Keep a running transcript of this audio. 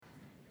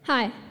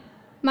Hi,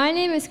 my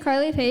name is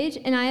Carly Page,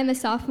 and I am a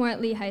sophomore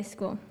at Lee High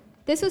School.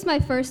 This was my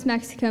first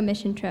Mexico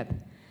mission trip.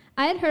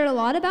 I had heard a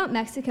lot about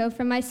Mexico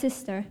from my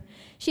sister.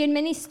 She had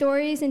many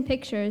stories and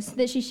pictures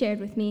that she shared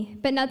with me,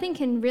 but nothing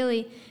can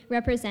really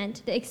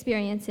represent the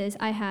experiences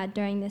I had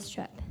during this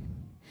trip.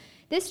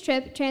 This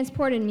trip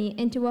transported me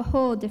into a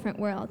whole different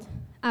world.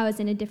 I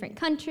was in a different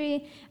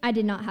country, I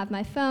did not have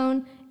my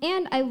phone,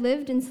 and I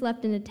lived and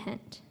slept in a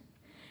tent.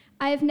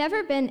 I have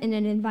never been in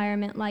an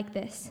environment like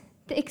this.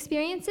 The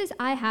experiences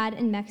I had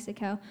in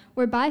Mexico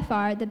were by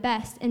far the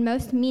best and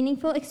most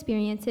meaningful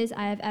experiences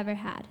I have ever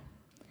had.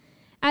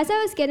 As I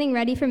was getting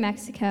ready for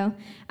Mexico,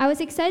 I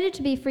was excited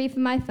to be free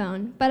from my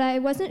phone, but I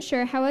wasn't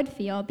sure how I'd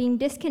feel being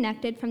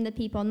disconnected from the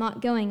people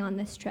not going on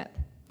this trip.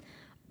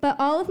 But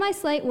all of my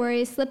slight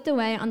worries slipped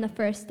away on the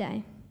first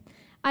day.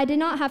 I did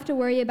not have to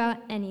worry about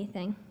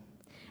anything.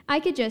 I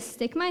could just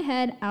stick my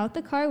head out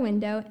the car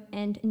window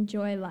and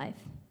enjoy life.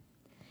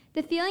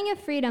 The feeling of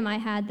freedom I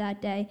had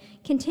that day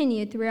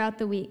continued throughout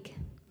the week.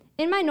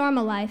 In my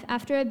normal life,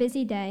 after a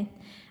busy day,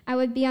 I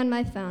would be on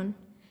my phone.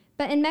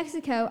 But in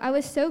Mexico, I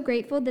was so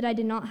grateful that I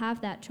did not have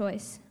that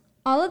choice.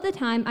 All of the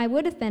time I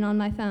would have been on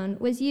my phone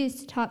was used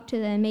to talk to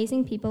the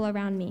amazing people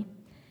around me.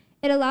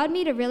 It allowed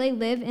me to really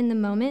live in the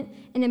moment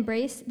and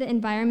embrace the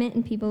environment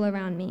and people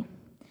around me.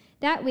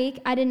 That week,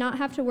 I did not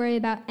have to worry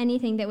about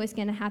anything that was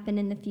going to happen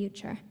in the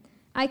future.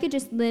 I could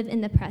just live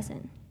in the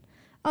present.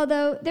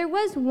 Although there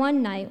was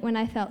one night when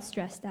I felt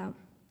stressed out.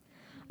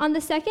 On the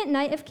second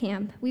night of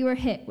camp, we were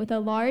hit with a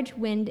large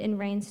wind and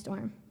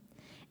rainstorm.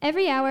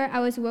 Every hour I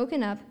was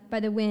woken up by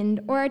the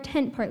wind or our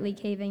tent partly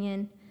caving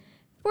in.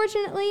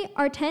 Fortunately,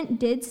 our tent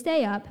did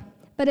stay up,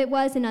 but it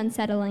was an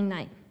unsettling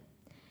night.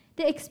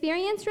 The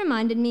experience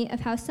reminded me of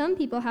how some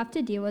people have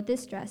to deal with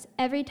this stress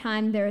every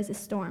time there is a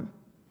storm.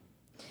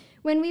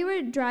 When we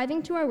were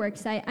driving to our work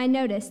site, I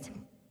noticed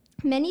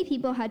many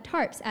people had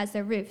tarps as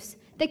their roofs.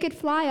 They could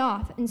fly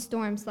off in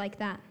storms like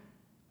that.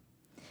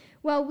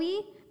 While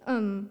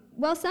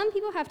some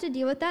people have to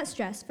deal with that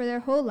stress for their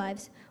whole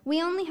lives,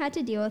 we only had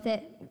to deal with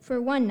it for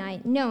one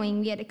night,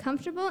 knowing we had a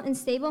comfortable and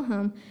stable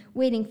home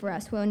waiting for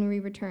us when we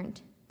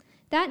returned.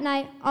 That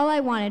night, all I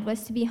wanted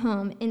was to be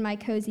home in my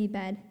cozy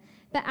bed.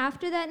 But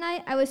after that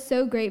night, I was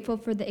so grateful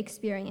for the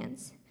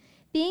experience.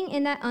 Being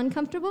in that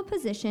uncomfortable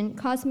position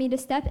caused me to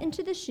step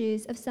into the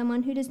shoes of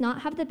someone who does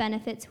not have the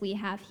benefits we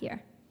have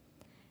here.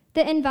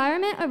 The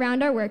environment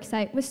around our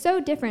worksite was so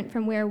different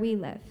from where we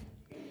live.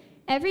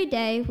 Every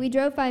day, we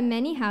drove by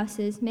many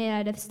houses made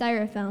out of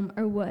styrofoam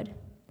or wood.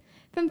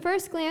 From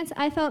first glance,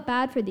 I felt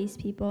bad for these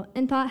people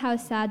and thought how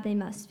sad they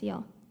must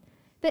feel.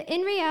 But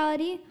in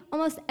reality,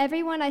 almost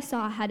everyone I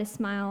saw had a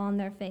smile on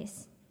their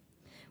face.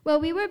 While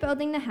we were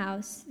building the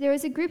house, there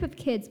was a group of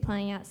kids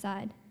playing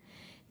outside.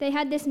 They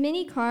had this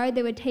mini car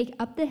they would take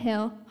up the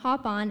hill,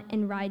 hop on,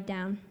 and ride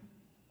down.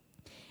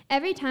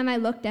 Every time I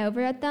looked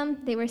over at them,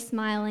 they were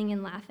smiling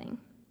and laughing.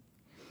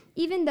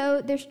 Even though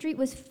their street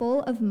was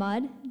full of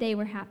mud, they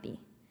were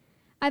happy.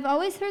 I've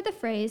always heard the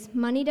phrase,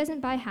 money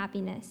doesn't buy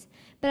happiness,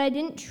 but I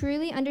didn't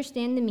truly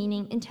understand the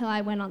meaning until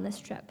I went on this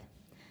trip.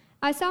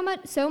 I saw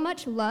so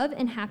much love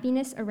and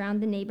happiness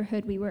around the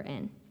neighborhood we were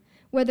in,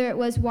 whether it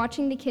was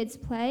watching the kids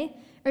play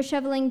or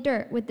shoveling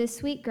dirt with this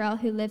sweet girl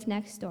who lived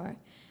next door.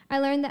 I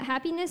learned that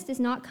happiness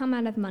does not come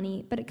out of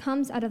money, but it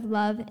comes out of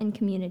love and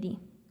community.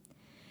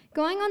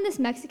 Going on this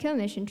Mexico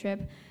mission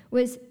trip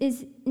is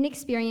an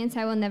experience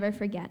I will never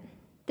forget.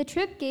 The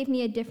trip gave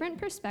me a different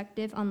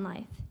perspective on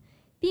life.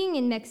 Being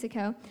in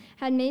Mexico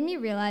had made me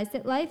realize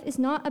that life is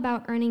not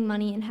about earning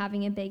money and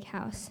having a big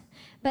house,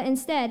 but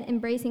instead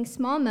embracing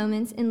small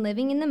moments and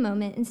living in the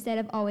moment instead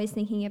of always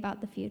thinking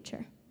about the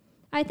future.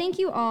 I thank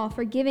you all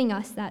for giving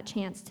us that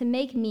chance to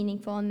make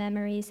meaningful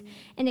memories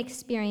and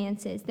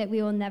experiences that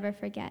we will never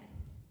forget.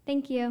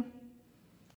 Thank you.